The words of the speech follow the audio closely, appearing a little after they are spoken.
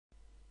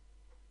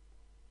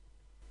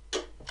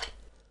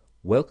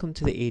Welcome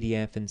to the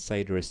ADF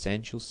Insider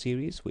Essentials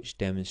series, which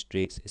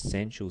demonstrates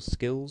essential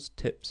skills,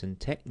 tips and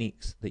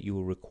techniques that you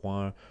will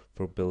require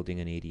for building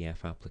an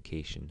ADF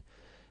application.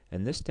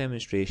 In this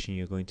demonstration,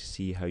 you're going to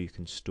see how you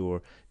can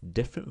store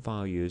different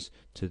values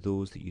to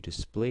those that you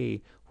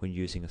display when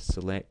using a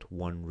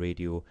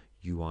selectOneRadio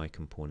UI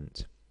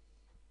component.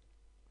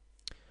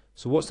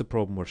 So what's the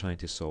problem we're trying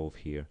to solve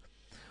here?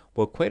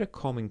 Well, quite a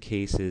common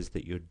case is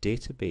that your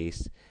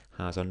database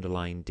has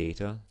underlying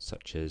data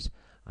such as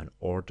an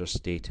order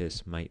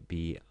status might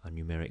be a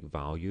numeric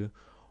value,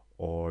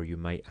 or you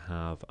might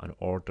have an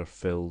order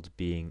filled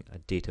being a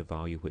data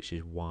value which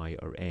is Y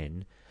or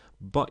N,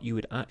 but you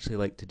would actually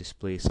like to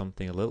display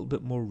something a little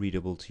bit more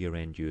readable to your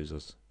end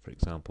users. For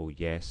example,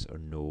 yes or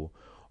no,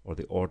 or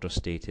the order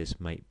status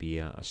might be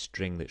a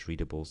string that's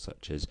readable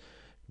such as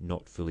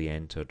not fully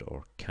entered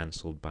or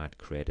cancelled bad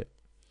credit.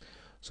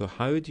 So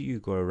how do you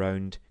go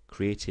around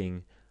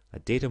creating a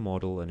data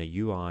model and a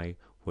UI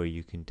where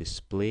you can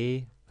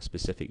display a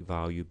specific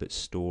value but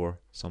store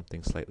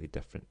something slightly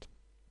different?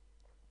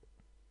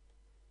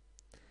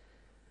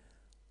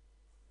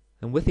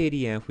 And with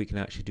ADF we can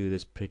actually do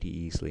this pretty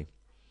easily.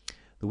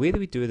 The way that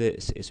we do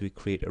this is we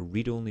create a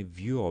read-only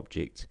view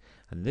object,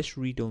 and this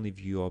read-only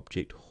view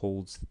object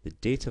holds the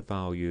data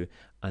value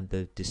and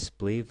the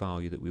display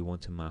value that we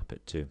want to map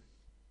it to.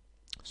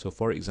 So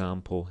for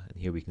example, and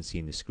here we can see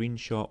in the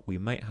screenshot, we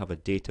might have a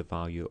data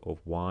value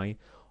of Y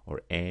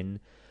or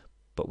N,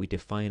 but we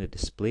define a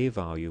display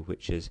value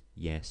which is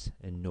yes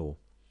and no.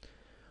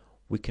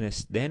 We can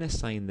then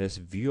assign this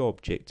view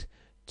object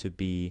to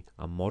be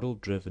a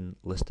model-driven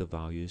list of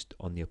values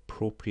on the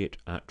appropriate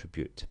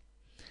attribute.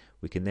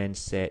 We can then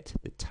set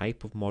the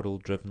type of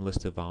model-driven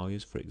list of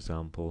values, for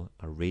example,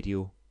 a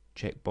radio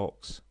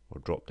checkbox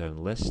or drop-down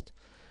list,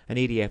 and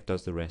ADF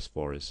does the rest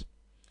for us.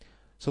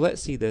 So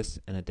let's see this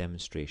in a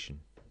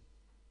demonstration.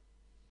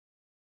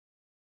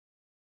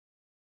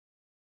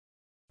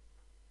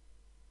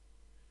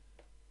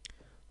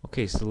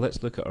 Okay, so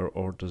let's look at our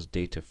orders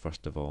data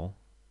first of all.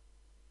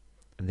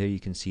 And there you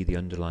can see the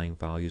underlying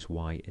values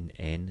Y and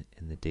N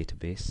in the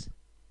database.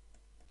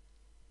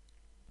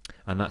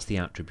 And that's the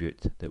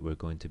attribute that we're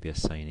going to be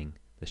assigning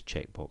this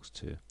checkbox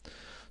to.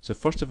 So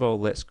first of all,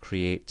 let's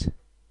create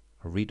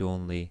a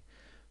read-only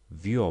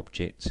view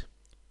object,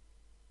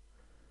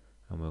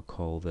 and we'll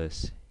call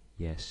this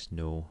yes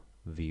no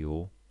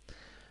VO.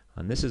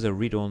 And this is a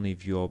read-only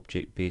view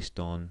object based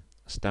on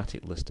a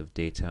static list of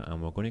data,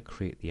 and we're going to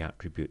create the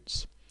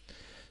attributes.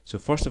 So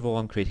first of all,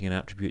 I'm creating an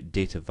attribute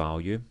data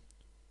value,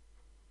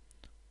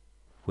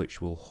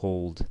 which will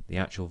hold the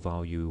actual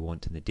value we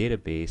want in the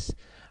database,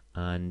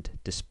 and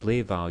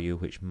display value,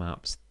 which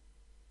maps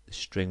the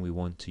string we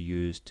want to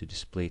use to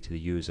display to the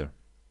user.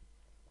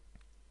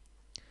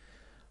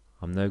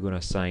 I'm now going to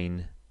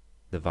assign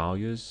the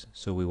values.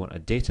 So we want a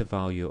data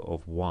value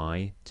of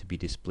Y to be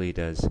displayed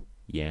as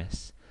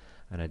yes,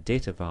 and a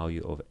data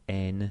value of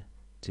N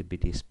to be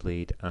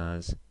displayed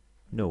as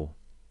no.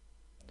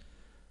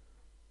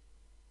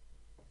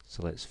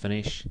 So let's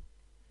finish.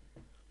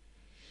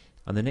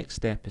 And the next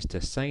step is to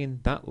assign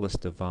that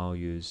list of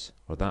values,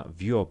 or that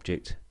view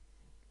object,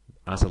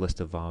 as a list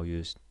of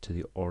values to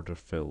the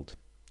OrderFilled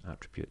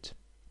attribute.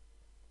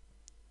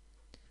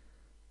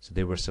 So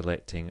there we're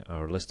selecting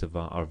our list of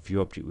our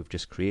view object we've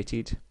just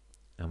created,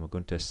 and we're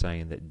going to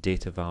assign that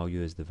data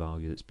value is the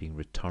value that's being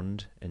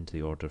returned into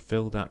the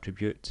OrderFilled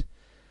attribute,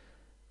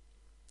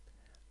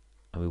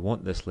 and we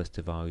want this list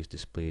of values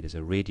displayed as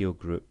a radio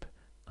group,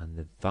 and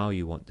the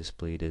value we want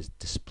displayed is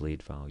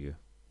displayed value.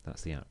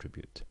 That's the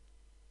attribute.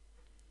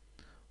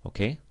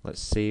 Okay,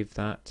 let's save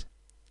that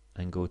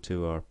and go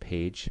to our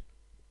page.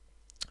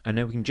 And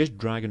now we can just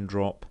drag and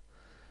drop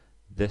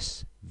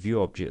this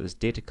view object, this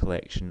data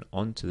collection,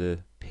 onto the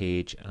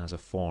page as a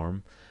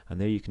form,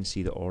 and there you can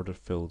see the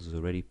OrderFilled is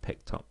already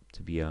picked up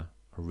to be a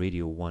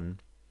radio 1.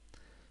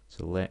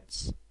 So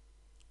let's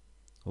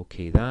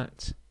OK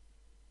that,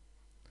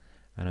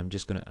 and I'm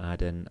just going to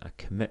add in a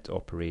commit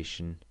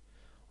operation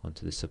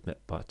onto the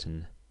submit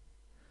button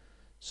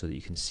so that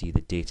you can see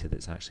the data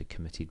that's actually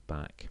committed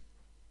back.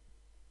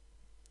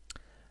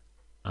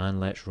 And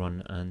let's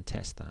run and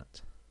test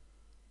that.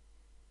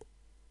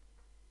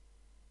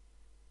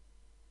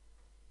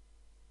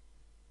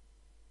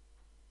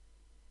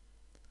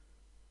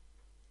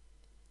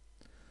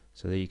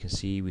 So there you can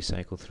see we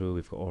cycle through,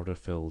 we've got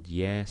OrderFilled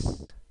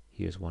yes,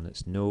 here's one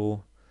that's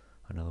no,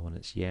 another one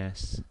that's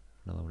yes,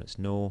 another one that's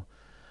no,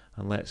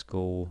 and let's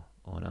go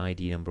on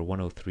ID number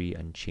 103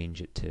 and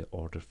change it to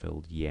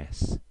OrderFilled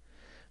yes.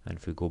 And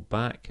if we go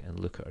back and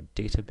look at our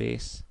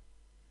database,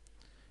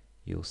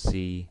 you'll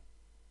see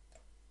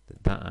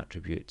that that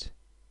attribute,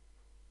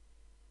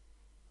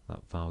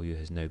 that value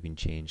has now been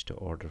changed to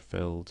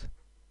OrderFilled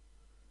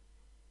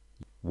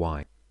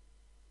Y.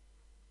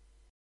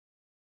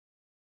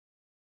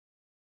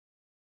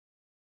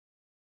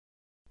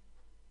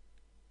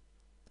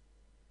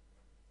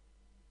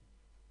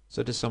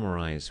 So to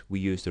summarize,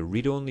 we used a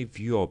read-only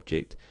view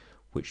object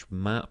which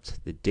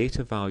mapped the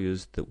data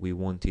values that we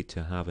wanted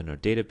to have in our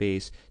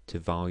database to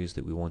values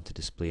that we want to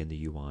display in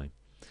the UI.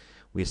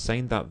 We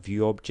assigned that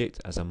view object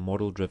as a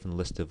model-driven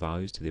list of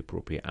values to the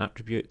appropriate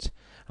attribute,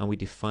 and we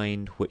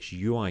defined which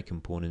UI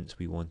components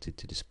we wanted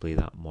to display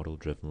that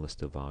model-driven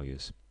list of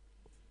values.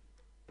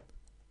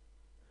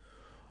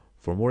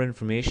 For more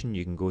information,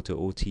 you can go to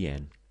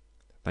OTN.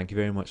 Thank you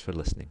very much for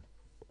listening.